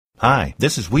Hi,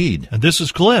 this is Weed. And this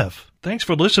is Cliff. Thanks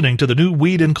for listening to the new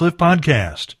Weed and Cliff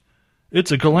podcast.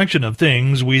 It's a collection of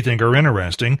things we think are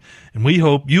interesting, and we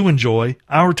hope you enjoy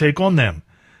our take on them.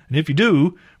 And if you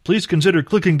do, please consider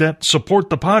clicking that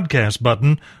Support the Podcast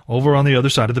button over on the other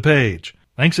side of the page.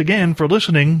 Thanks again for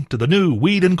listening to the new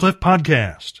Weed and Cliff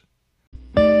podcast.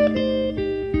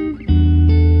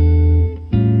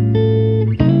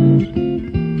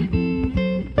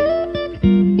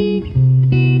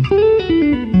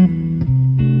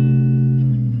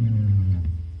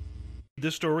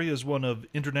 This story is one of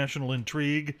international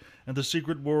intrigue and the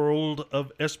secret world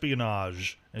of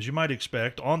espionage. As you might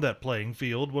expect, on that playing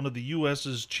field, one of the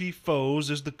U.S.'s chief foes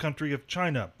is the country of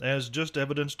China, as just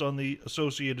evidenced on the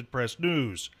Associated Press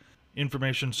News.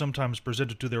 Information sometimes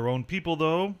presented to their own people,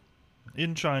 though,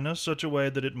 in China, such a way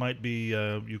that it might be,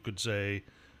 you could say,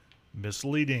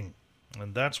 misleading.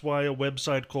 And that's why a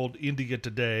website called India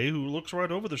Today, who looks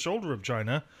right over the shoulder of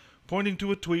China, pointing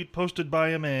to a tweet posted by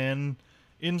a man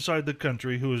inside the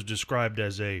country who is described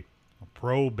as a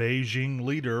pro-Beijing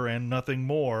leader and nothing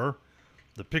more.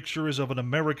 The picture is of an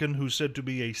American who's said to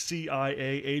be a CIA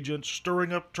agent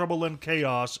stirring up trouble and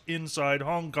chaos inside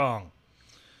Hong Kong.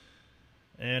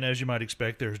 And as you might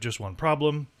expect, there's just one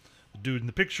problem. The dude in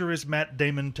the picture is Matt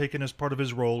Damon, taken as part of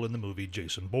his role in the movie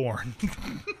Jason Bourne.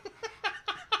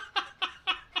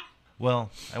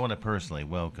 Well, I want to personally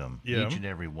welcome each and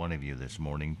every one of you this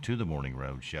morning to the Morning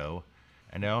Road Show.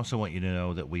 And I also want you to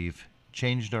know that we've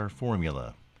changed our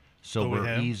formula, so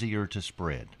we're easier to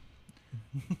spread.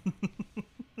 It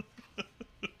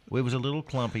was a little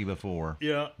clumpy before,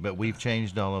 but we've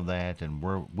changed all of that, and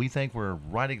we think we're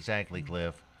right exactly,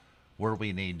 Cliff, where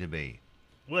we need to be.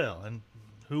 Well, and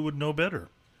who would know better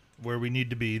where we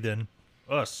need to be than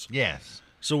us? Yes.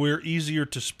 So we're easier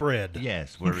to spread.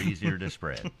 Yes, we're easier to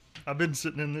spread. I've been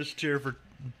sitting in this chair for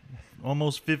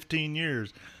almost 15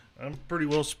 years. I'm pretty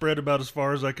well spread about as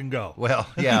far as I can go. Well,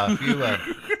 yeah,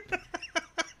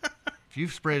 if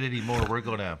you've spread any more, we're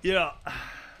going to... Yeah.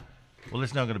 Well,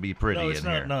 it's not going to be pretty in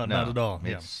here. No, not at all.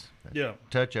 It's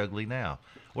touch ugly now.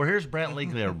 Well, here's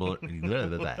Brantley Gilbert to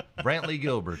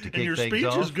kick things off. And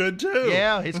your speech is good, too.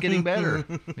 Yeah, it's getting better.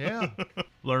 Yeah.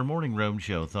 Well, our Morning Road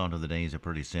Show thought of the day is a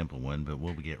pretty simple one, but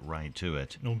we'll get right to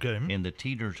it. Okay. In the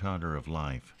teeter-totter of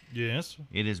life, yes,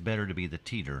 it is better to be the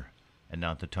teeter and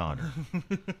not the totter.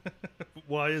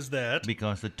 Why is that?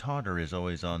 Because the totter is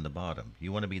always on the bottom.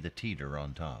 You want to be the teeter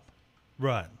on top.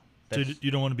 Right. So you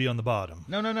don't want to be on the bottom.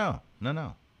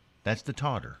 No. That's the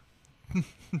totter.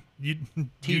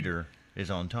 Teeter is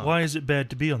on top. Why is it bad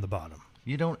to be on the bottom?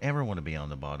 You don't ever want to be on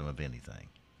the bottom of anything.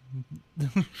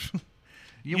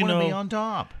 You want to be on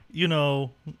top. You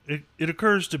know, it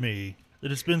occurs to me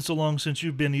that it's been so long since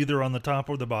you've been either on the top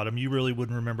or the bottom, you really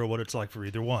wouldn't remember what it's like for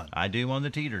either one. I do on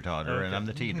the teeter-totter, and I'm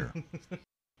the teeter.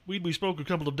 We spoke a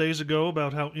couple of days ago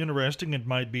about how interesting it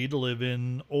might be to live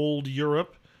in old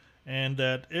Europe, and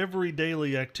that every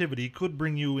daily activity could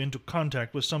bring you into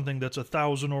contact with something that's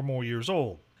 1,000 or more years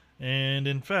old. And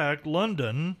in fact, in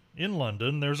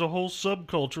London, there's a whole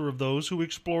subculture of those who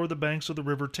explore the banks of the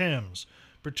River Thames,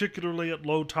 particularly at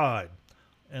low tide,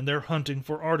 and they're hunting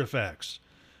for artifacts.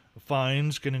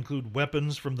 Finds can include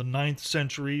weapons from the 9th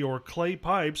century or clay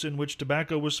pipes in which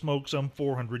tobacco was smoked some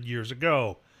 400 years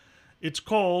ago. It's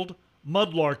called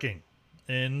mudlarking,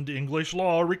 and English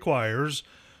law requires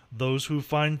those who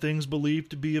find things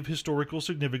believed to be of historical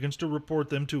significance to report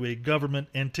them to a government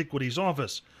antiquities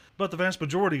office. But the vast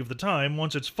majority of the time,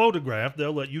 once it's photographed,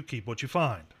 they'll let you keep what you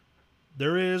find.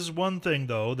 There is one thing,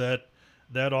 though, that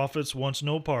office wants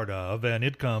no part of, and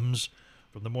it comes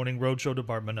from the Morning Roadshow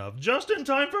department of just in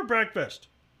time for breakfast.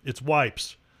 It's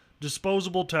wipes,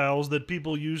 disposable towels that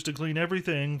people use to clean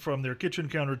everything from their kitchen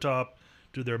countertop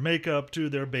to their makeup to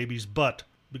their baby's butt.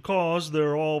 Because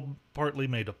they're all partly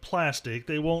made of plastic,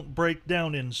 they won't break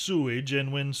down in sewage,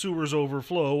 and when sewers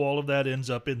overflow, all of that ends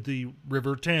up in the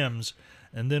River Thames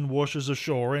and then washes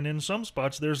ashore, and in some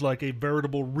spots there's like a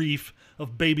veritable reef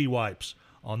of baby wipes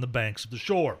on the banks of the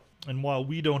shore. And while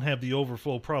we don't have the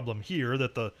overflow problem here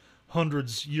that the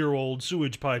hundreds-year-old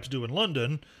sewage pipes do in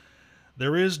London,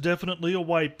 there is definitely a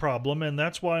wipe problem, and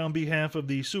that's why on behalf of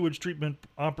the sewage treatment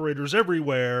operators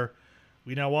everywhere,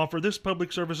 we now offer this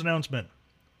public service announcement.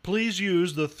 Please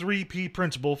use the 3P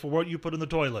principle for what you put in the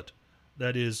toilet.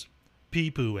 That is,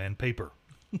 pee, poo, and paper.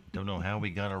 Don't know how we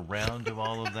got around to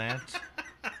all of that.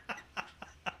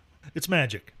 It's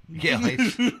magic. Yeah,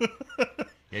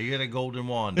 you got a golden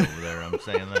wand over there, I'm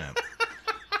saying that.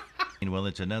 Well,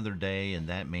 it's another day, and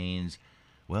that means,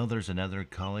 well, there's another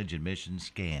college admission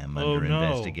scam under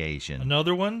investigation.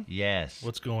 Another one? Yes.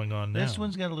 What's going on now? This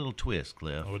one's got a little twist,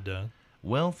 Cliff. Oh, it does?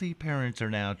 wealthy parents are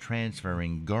now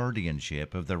transferring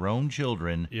guardianship of their own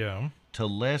children to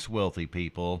less wealthy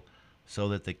people so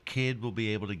that the kid will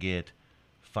be able to get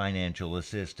financial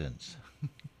assistance.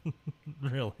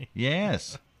 Really?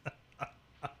 Yes.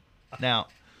 Now,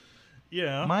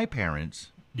 my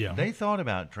parents, they thought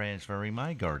about transferring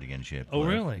my guardianship. Oh,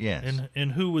 really? Yes.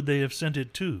 And who would they have sent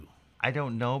it to? I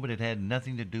don't know, but it had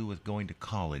nothing to do with going to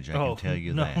college, I can tell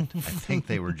you that. I think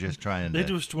they were just trying to... They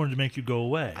just wanted to make you go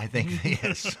away. I think,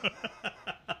 yes.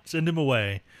 Send him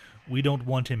away. We don't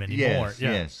want him anymore.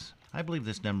 Yes. I believe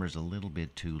this number is a little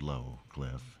bit too low,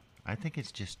 Cliff. I think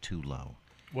it's just too low.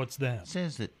 What's that? It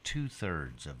says that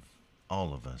 2/3 of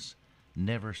all of us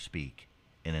never speak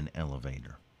in an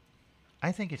elevator.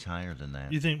 I think it's higher than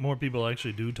that. You think more people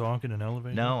actually do talk in an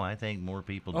elevator? No, I think more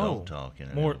people don't talk in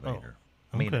an elevator.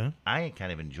 I mean, I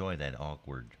kind of enjoy that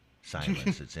awkward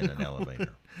silence that's in an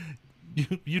elevator.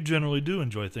 You generally do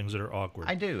enjoy things that are awkward.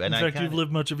 I do. And in fact, you've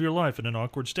lived much of your life in an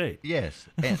awkward state. Yes.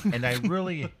 And I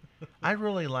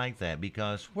really like that,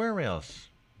 because where else,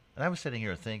 and I was sitting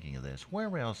here thinking of this,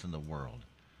 where else in the world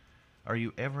are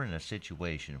you ever in a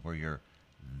situation where you're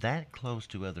that close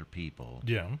to other people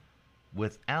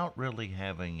without really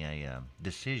having a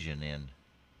decision in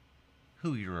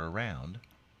who you're around?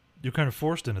 You're kind of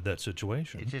forced into that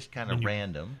situation. It's just kind of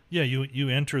random. Yeah, you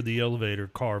enter the elevator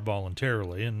car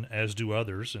voluntarily, and as do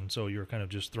others, and so you're kind of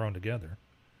just thrown together.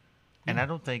 And I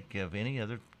don't think of any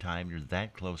other time you're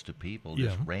that close to people,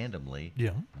 just randomly,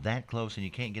 that close, and you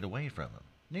can't get away from them.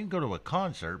 You can go to a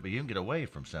concert, but you can get away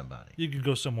from somebody. You can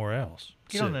go somewhere else.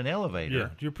 Get on an elevator. Yeah,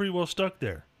 you're pretty well stuck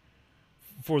there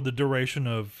for the duration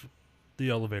of the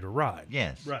elevator ride.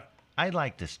 Yes. Right. I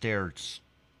like to stare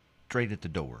straight at the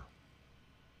door.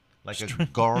 Like a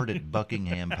guard at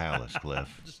Buckingham Palace,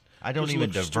 Cliff. I don't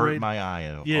even divert my eye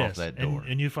off that door.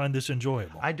 And you find this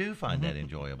enjoyable. I do find that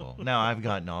enjoyable. Now, I've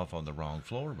gotten off on the wrong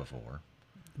floor before.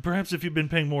 Perhaps if you've been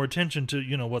paying more attention to,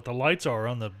 what the lights are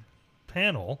on the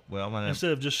panel,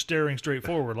 instead of just staring straight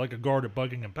forward like a guard at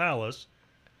Buckingham Palace.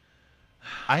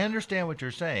 I understand what you're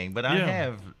saying, but I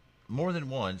have more than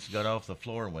once got off the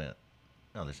floor and went,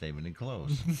 "Oh, this ain't even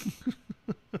close."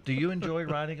 Do you enjoy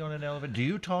riding on an elevator? Do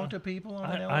you talk to people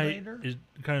on an elevator? It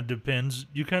kind of depends.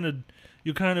 You kind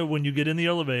of when you get in the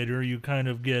elevator, you kind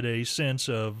of get a sense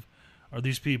of, are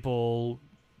these people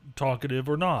talkative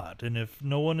or not? And if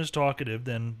no one is talkative,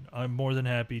 then I'm more than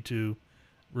happy to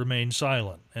remain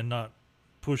silent and not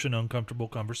push an uncomfortable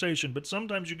conversation. But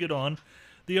sometimes you get on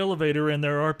the elevator and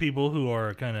there are people who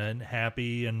are kind of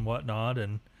happy and whatnot,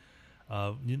 and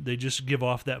they just give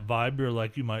off that vibe, or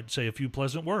like you might say a few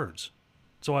pleasant words.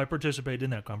 So I participate in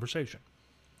that conversation.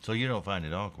 So you don't find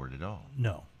it awkward at all?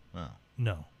 No. Oh.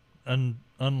 No.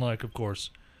 Unlike, of course,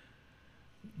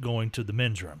 going to the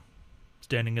men's room,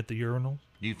 standing at the urinals.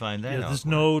 Do you find that awkward? There's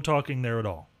no talking there at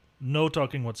all. No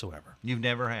talking whatsoever. You've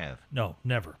never have? No,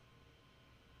 never.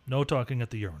 No talking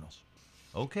at the urinals.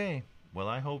 Okay. Well,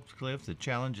 I hope, Cliff, the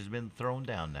challenge has been thrown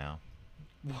down now.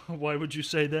 Why would you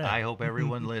say that? I hope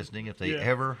everyone listening, if they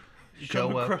ever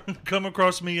show up... Come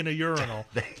across me in a urinal.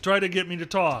 Try to get me to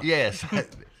talk. Yes.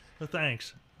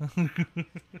 Thanks.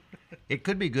 It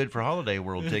could be good for Holiday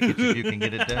World tickets if you can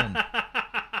get it done.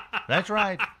 That's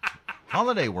right.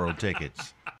 Holiday World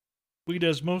tickets.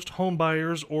 As most home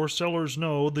buyers or sellers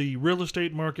know, the real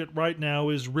estate market right now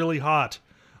is really hot.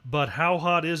 But how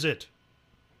hot is it?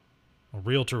 A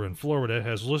realtor in Florida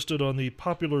has listed on the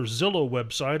popular Zillow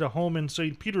website a home in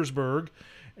St. Petersburg,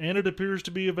 and it appears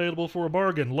to be available for a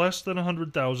bargain, less than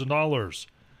 $100,000.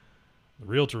 The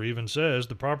realtor even says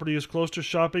the property is close to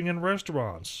shopping and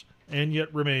restaurants, and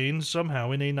yet remains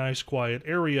somehow in a nice, quiet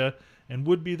area, and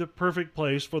would be the perfect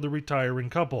place for the retiring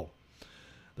couple.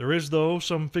 There is, though,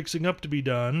 some fixing up to be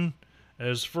done,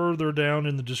 as further down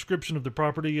in the description of the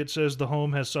property it says the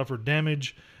home has suffered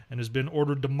damage and has been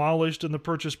ordered demolished, and the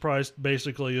purchase price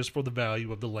basically is for the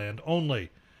value of the land only.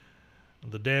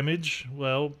 The damage,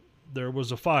 well, there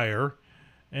was a fire,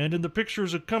 and in the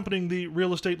pictures accompanying the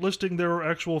real estate listing there are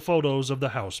actual photos of the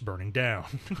house burning down.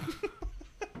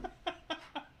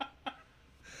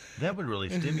 That would really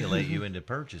stimulate you into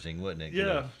purchasing, wouldn't it?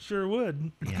 Yeah, sure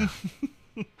would. Yeah.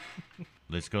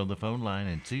 Let's go to the phone line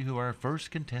and see who our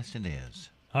first contestant is.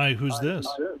 Hi, who's this?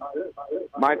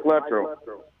 Mike Luttrell.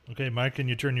 Okay, Mike, can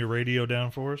you turn your radio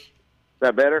down for us? Is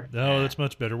that better? No, that's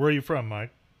much better. Where are you from,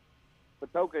 Mike?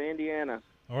 Patoka, Indiana.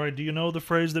 All right, do you know the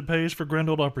phrase that pays for Grand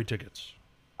Ole Opry tickets?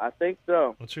 I think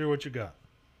so. Let's hear what you got.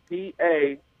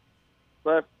 PA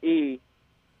plus E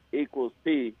equals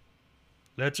P.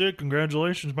 That's it.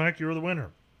 Congratulations, Mike. You're the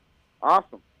winner.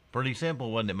 Awesome. Pretty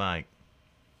simple, wasn't it, Mike?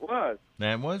 Was.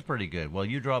 That was pretty good. Well,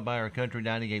 you drop by our Country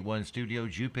 98.1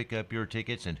 studios, you pick up your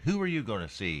tickets, and who are you going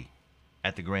to see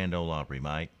at the Grand Ole Opry,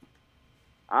 Mike?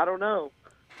 I don't know.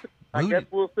 I guess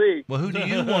we'll see. Well, who do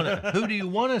you want to? Who do you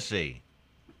want to see?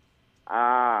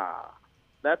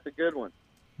 That's a good one.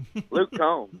 Luke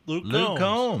Combs. Luke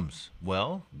Combs.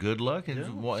 Well, good luck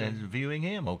in viewing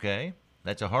him. Okay,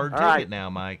 that's a hard ticket now,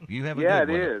 Mike. You have a good one. Yeah, it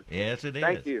is. Yes, it is.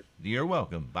 Thank you. You're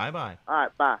welcome. Bye-bye. All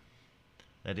right, bye.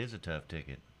 That is a tough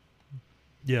ticket.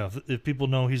 Yeah, if people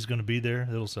know he's going to be there,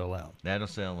 it'll sell out. That'll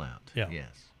sell out. Yeah.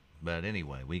 Yes. But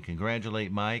anyway, we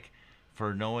congratulate Mike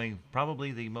for knowing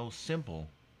probably the most simple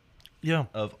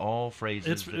of all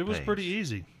phrases. It was pretty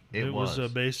easy. It was a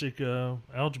basic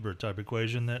algebra type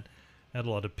equation that had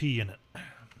a lot of P in it.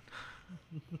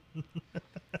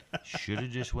 Should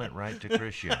have just went right to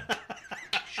Chris Young.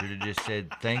 Should have just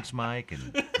said, thanks, Mike,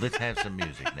 and let's have some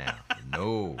music now.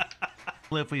 No.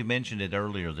 Cliff, we mentioned it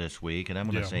earlier this week, and I'm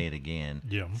going to say it again.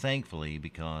 Yeah. Thankfully,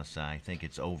 because I think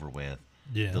it's over with.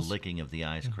 Yes. The licking of the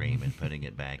ice cream and putting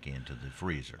it back into the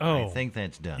freezer. Oh, I think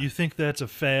that's done. You think that's a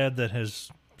fad that has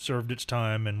served its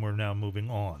time and we're now moving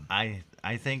on? I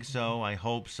think so. I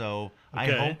hope so. Okay.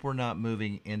 I hope we're not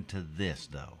moving into this,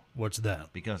 though. What's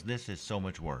that? Because this is so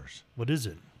much worse. What is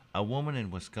it? A woman in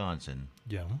Wisconsin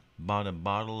bought a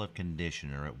bottle of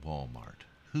conditioner at Walmart.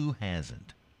 Who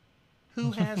hasn't?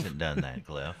 Who hasn't done that,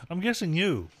 Cliff? I'm guessing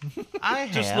you. I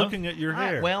have. Just looking at your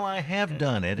hair. I have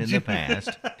done it in the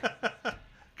past.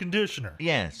 Conditioner.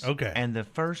 Yes. Okay. And the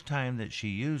first time that she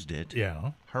used it,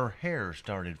 Yeah. her hair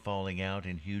started falling out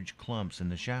in huge clumps in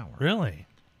the shower. Really?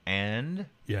 And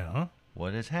Yeah.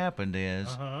 what has happened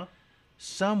is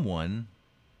someone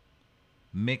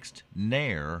mixed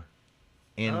Nair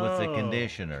in with the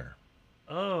conditioner.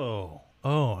 Oh,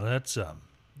 that's a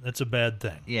bad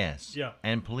thing. Yes. Yeah.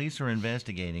 And police are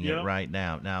investigating it right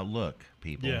now. Now, look,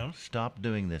 people, Yeah. stop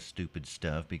doing this stupid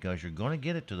stuff because you're going to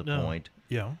get it to the point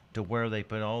to where they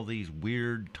put all these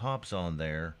weird tops on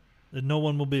there that no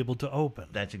one will be able to open.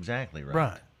 That's exactly right.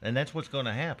 Right. And that's what's going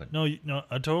to happen. No,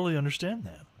 I totally understand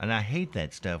that. And I hate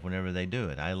that stuff whenever they do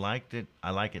it. I like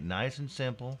it nice and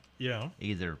simple. Yeah.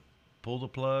 Either pull the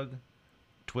plug,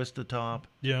 twist the top,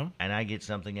 and I get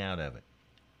something out of it.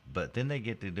 But then they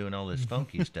get to doing all this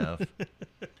funky stuff,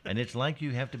 and it's like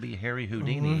you have to be Harry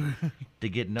Houdini to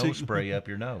get nose spray up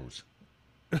your nose.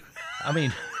 I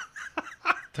mean,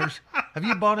 have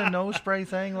you bought a nose spray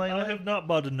thing lately? I have not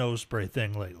bought a nose spray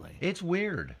thing lately. It's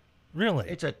weird. Really?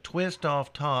 It's a twist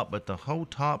off top, but the whole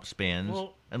top spins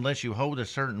unless you hold a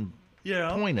certain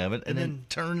point of it and then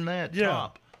turn that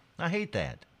top. I hate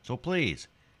that. So please,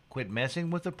 quit messing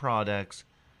with the products.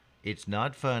 It's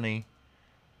not funny.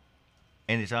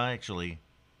 And it's actually,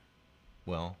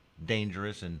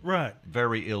 dangerous and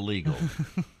very illegal.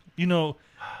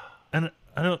 And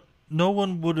no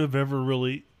one would have ever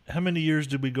really, how many years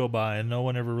did we go by and no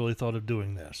one ever really thought of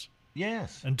doing this?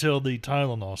 Yes. Until the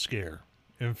Tylenol scare.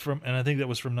 And I think that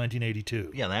was from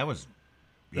 1982. Yeah, that was,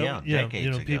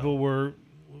 decades ago. People were,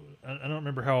 I don't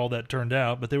remember how all that turned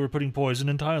out, but they were putting poison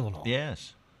in Tylenol.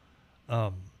 Yes.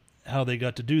 How they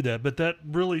got to do that. But that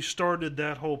really started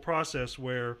that whole process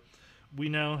where we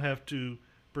now have to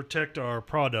protect our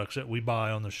products that we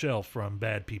buy on the shelf from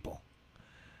bad people.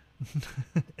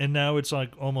 And now it's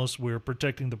like almost we're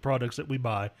protecting the products that we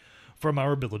buy from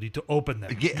our ability to open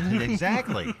them. Yeah,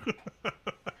 exactly.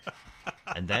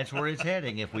 And that's where it's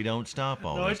heading if we don't stop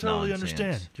all this I totally nonsense.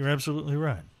 understand. You're absolutely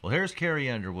right. Well, here's Carrie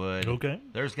Underwood. Okay.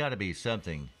 There's got to be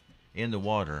something in the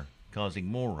water causing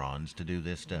morons to do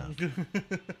this stuff.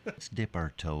 Let's dip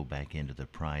our toe back into the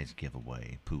prize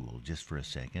giveaway pool just for a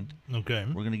second. Okay.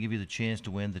 We're going to give you the chance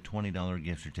to win the $20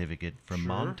 gift certificate from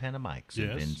Montana Mike's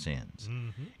in Vincennes.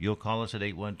 Mm-hmm. You'll call us at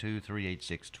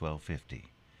 812-386-1250.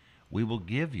 We will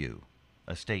give you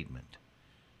a statement.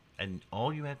 And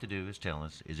all you have to do is tell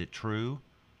us, is it true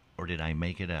or did I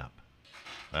make it up?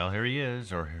 Well, here he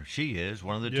is, or she is,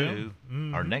 one of the two.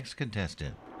 Mm-hmm. Our next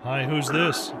contestant. Hi, who's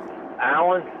this?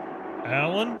 Alan?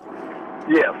 Alan?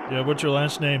 Yeah. Yeah, what's your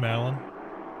last name, Alan?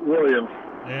 Williams.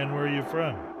 And where are you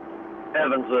from?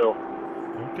 Evansville.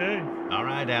 Okay. All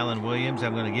right, Alan Williams,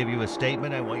 I'm going to give you a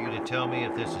statement. I want you to tell me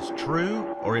if this is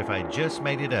true or if I just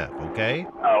made it up, okay?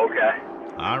 Oh, okay.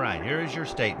 All right, here is your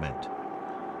statement.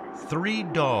 3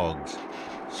 dogs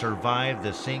survived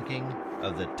the sinking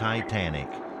of the Titanic.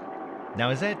 Now,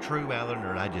 is that true, Alan,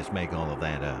 or did I just make all of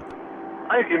that up?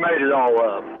 I think you made it all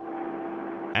up.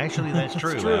 Actually, that's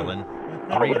true, Alan.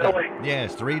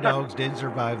 Yes, 3 dogs did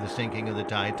survive the sinking of the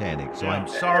Titanic. So I'm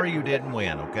sorry you didn't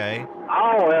win, okay?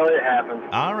 Oh, well, it happened.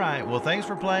 All right. Well, thanks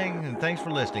for playing and thanks for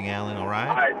listening, Alan, all right?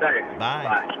 All right, thanks.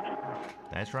 Bye.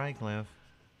 That's right, Cliff.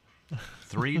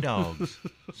 3 dogs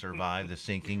survived the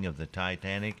sinking of the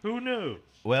Titanic. Who knew?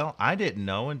 Well, I didn't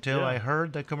know until I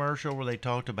heard the commercial where they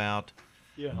talked about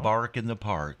Bark in the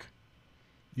Park.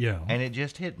 Yeah. And it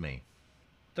just hit me.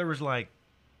 There was like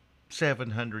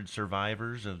 700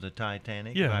 survivors of the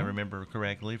Titanic, if I remember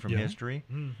correctly from history.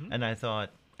 Mm-hmm. And I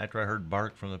thought, after I heard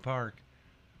Bark from the Park,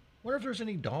 wonder if there's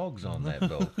any dogs on that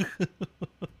boat.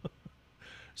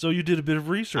 So you did a bit of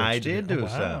research. I did do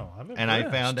so. And I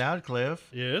found out, Cliff,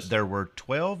 there were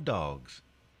 12 dogs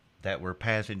that were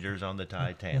passengers on the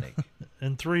Titanic.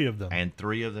 And 3 of them. And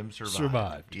 3 of them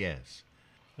survived. Yes.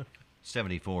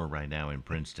 74 right now in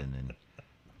Princeton. And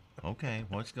okay,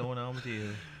 what's going on with you?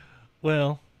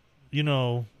 Well, you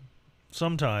know,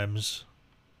 sometimes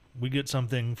we get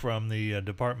something from the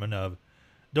Department of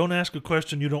don't ask a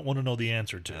question you don't want to know the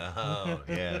answer to. Oh,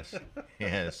 yes.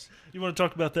 Yes. You want to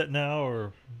talk about that now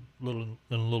or a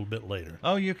little bit later?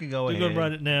 Oh, you can go ahead. You're going to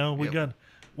write it now. We got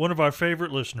one of our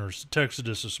favorite listeners texted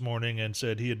us this morning and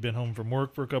said he had been home from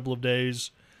work for a couple of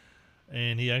days,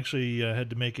 and he actually had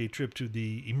to make a trip to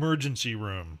the emergency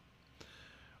room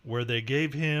where they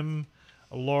gave him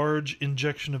a large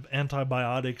injection of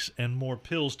antibiotics and more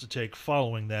pills to take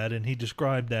following that, and he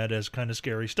described that as kind of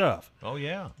scary stuff. Oh,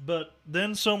 yeah. But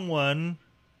then someone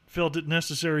felt it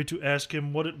necessary to ask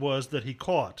him what it was that he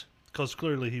caught, because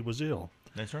clearly he was ill.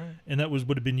 That's right. And that would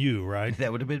have been you, right?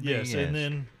 That would have been me, yes.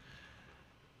 And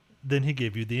then he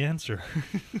gave you the answer.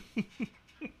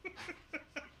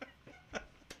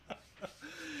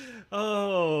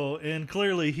 Oh, and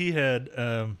clearly he had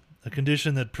a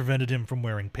condition that prevented him from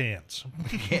wearing pants.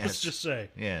 Yes. Let's just say.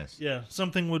 Yes. Yeah,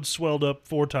 something would swelled up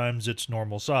 4 times its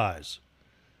normal size.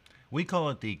 We call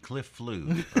it the Cliff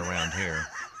flu around here.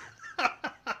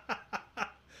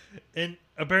 And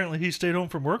apparently he stayed home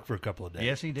from work for a couple of days.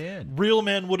 Yes, he did. Real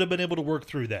man would have been able to work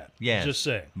through that. Yes. Just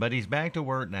saying. But he's back to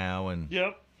work now and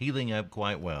healing up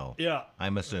quite well. Yeah.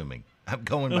 I'm assuming. I'm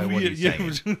going by what he's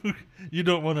saying. You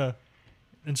don't want to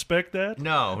inspect that?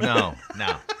 No.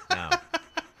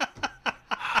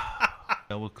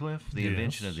 Well, Cliff, the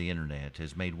invention of the internet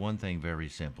has made one thing very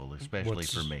simple, especially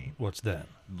for me. What's that?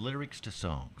 Lyrics to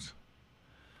songs.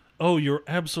 Oh, you're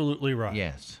absolutely right.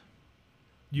 Yes.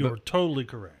 You're totally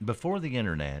correct. Before the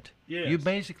internet, you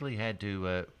basically had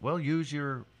to, use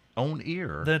your own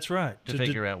ear. That's right. To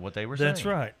figure out what they were saying. That's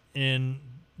right. And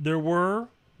there were,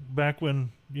 back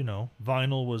when,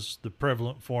 vinyl was the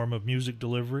prevalent form of music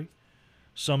delivery,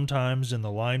 sometimes in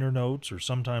the liner notes or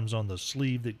sometimes on the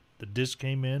sleeve that the disc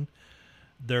came in,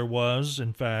 there was,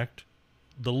 in fact,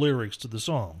 the lyrics to the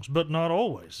songs, but not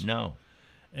always. No.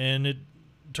 And it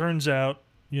turns out,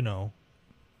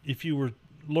 if you were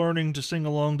learning to sing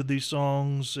along to these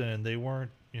songs and they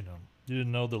weren't, you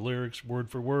didn't know the lyrics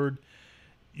word for word,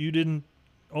 you didn't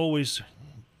always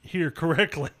hear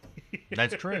correctly.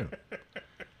 That's true.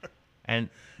 And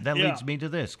that leads me to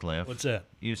this, Cliff. What's that?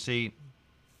 You see,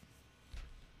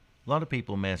 a lot of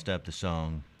people messed up the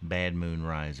song Bad Moon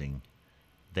Rising.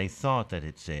 They thought that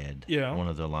it said one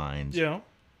of the lines. Yeah.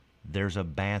 There's a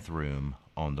bathroom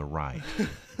on the right.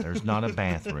 There's not a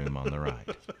bathroom on the right.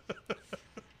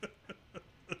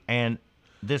 And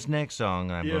this next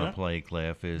song I'm going to play,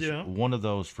 Cliff, is one of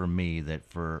those for me that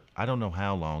for I don't know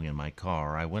how long in my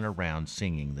car I went around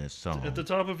singing this song. At the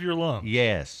top of your lungs.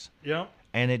 Yes. Yeah.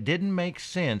 And it didn't make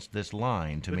sense, this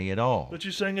line, to me at all. But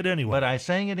you sang it anyway. But I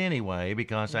sang it anyway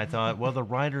because I thought, well, the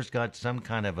writer's got some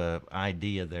kind of a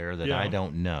idea there that I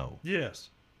don't know. Yes.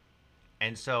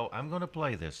 And so I'm going to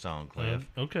play this song, Cliff.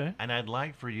 Okay. And I'd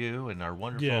like for you and our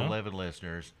wonderful 11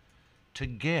 listeners to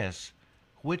guess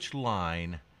which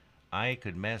line I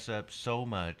could mess up so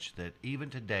much that even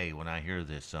today when I hear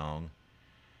this song,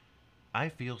 I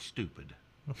feel stupid.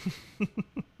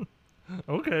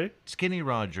 Okay. Kenny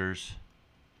Rogers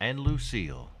and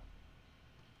Lucille.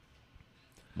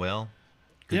 Well,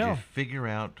 could you figure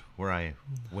out where I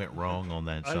went wrong on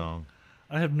that song?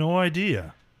 I have no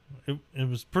idea. It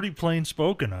was pretty plain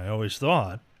spoken, I always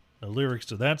thought, the lyrics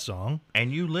to that song.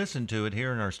 And you listened to it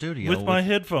here in our studio. With my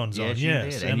headphones on, yes. You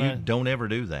did. And you don't ever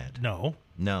do that. No.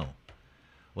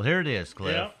 Well, here it is,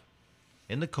 Cliff. Yeah.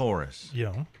 In the chorus.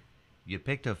 Yeah. You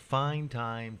picked a fine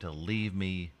time to leave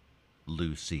me,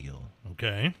 Lucille.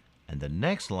 Okay. And the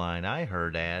next line I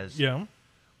heard as,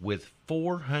 with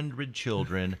 400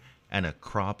 children and a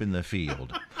crop in the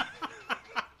field.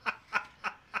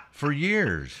 For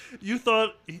years. You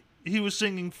thought he was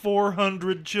singing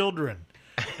 400 children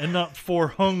and not 4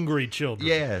 hungry children.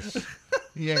 Yes.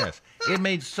 Yes. It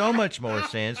made so much more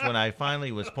sense when I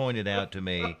finally was pointed out to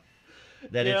me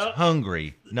that it's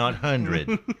hungry, not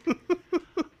 100.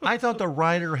 I thought the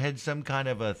writer had some kind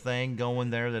of a thing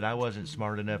going there that I wasn't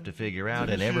smart enough to figure out,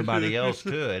 and everybody else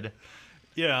could.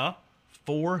 Yeah.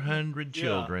 400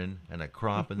 children and a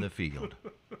crop in the field.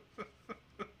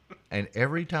 And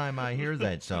every time I hear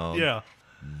that song,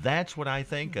 that's what I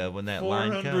think of when that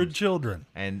line comes. 400 children.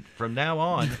 And from now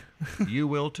on, you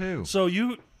will too. So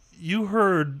you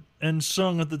heard and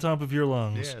sung at the top of your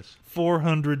lungs. Yes.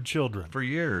 400 children. For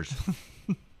years.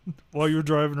 While you were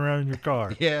driving around in your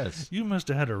car. Yes. You must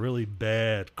have had a really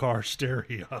bad car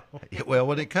stereo. Well,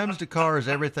 when it comes to cars,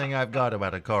 everything I've got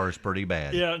about a car is pretty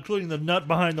bad. Yeah, including the nut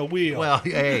behind the wheel. Well,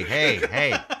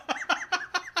 hey.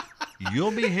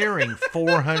 You'll be hearing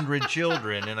 400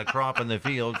 children in a crop in the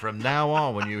field from now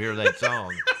on when you hear that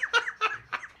song.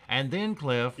 And then,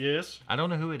 Cliff. Yes? I don't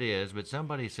know who it is, but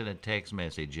somebody sent a text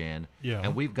message in. Yeah.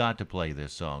 And we've got to play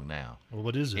this song now. Well,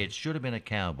 what is it? It should have been a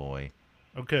Cowboy.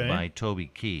 Okay. By Toby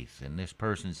Keith. And this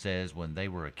person says when they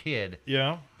were a kid,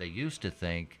 they used to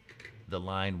think the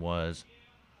line was,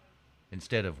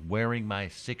 instead of wearing my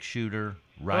six-shooter,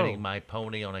 riding my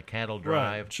pony on a cattle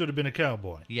drive. Right. Should have been a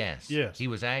cowboy. Yes. Yes. He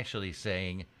was actually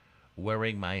saying,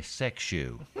 wearing my sex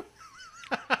shoe.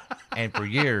 And for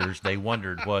years, they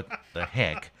wondered what the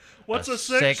heck What's a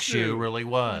sex shoe really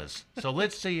was. So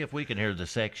let's see if we can hear the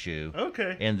sex shoe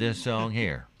in this song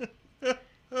here.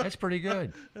 That's pretty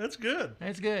good. That's good.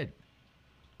 That's good.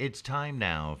 It's time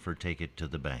now for Take It to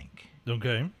the Bank.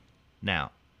 Okay.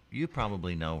 Now, you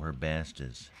probably know her best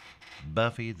as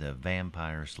Buffy the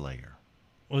Vampire Slayer.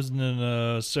 Wasn't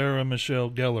it Sarah Michelle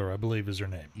Gellar, I believe is her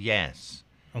name? Yes.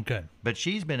 Okay. But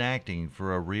she's been acting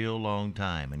for a real long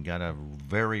time and got a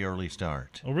very early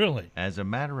start. Oh, really? As a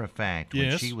matter of fact,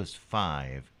 when she was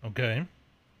 5,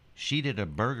 she did a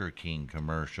Burger King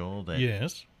commercial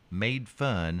that made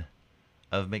fun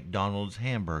of McDonald's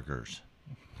hamburgers.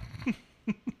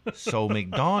 So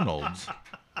McDonald's,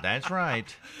 that's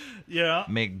right. Yeah.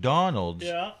 McDonald's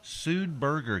sued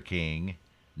Burger King,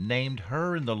 named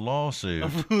her in the lawsuit,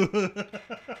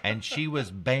 and she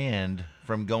was banned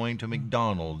from going to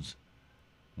McDonald's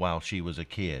while she was a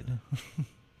kid.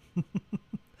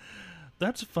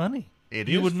 That's funny.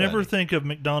 You would never think of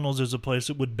McDonald's as a place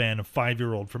that would ban a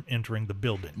 5-year-old from entering the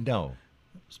building. No.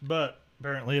 But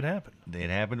apparently it happened. It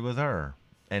happened with her.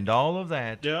 And all of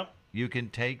that you can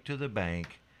take to the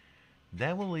bank.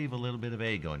 That will leave a little bit of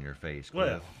egg on your face,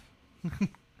 Cliff. Well,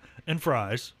 and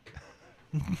fries.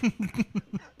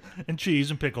 And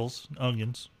cheese and pickles,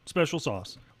 onions, special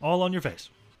sauce. All on your face.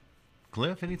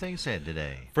 Cliff, anything said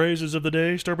today? Phrases of the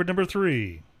day start with number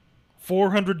 3.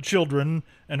 400 children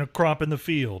and a crop in the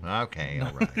field. Okay,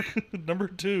 all right. Number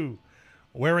 2.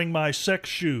 Wearing my sex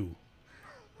shoe.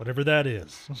 Whatever that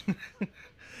is.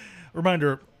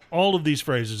 Reminder, all of these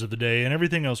phrases of the day and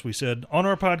everything else we said on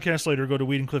our podcast later. Go to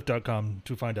weedandcliff.com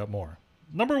to find out more.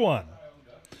 Number 1.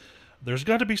 There's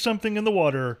got to be something in the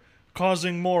water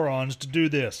causing morons to do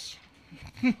this.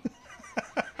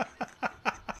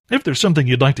 If there's something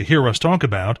you'd like to hear us talk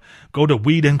about, go to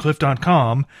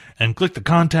weedandcliff.com and click the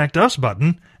Contact Us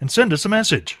button and send us a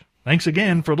message. Thanks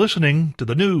again for listening to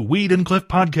the new Weed and Cliff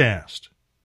podcast.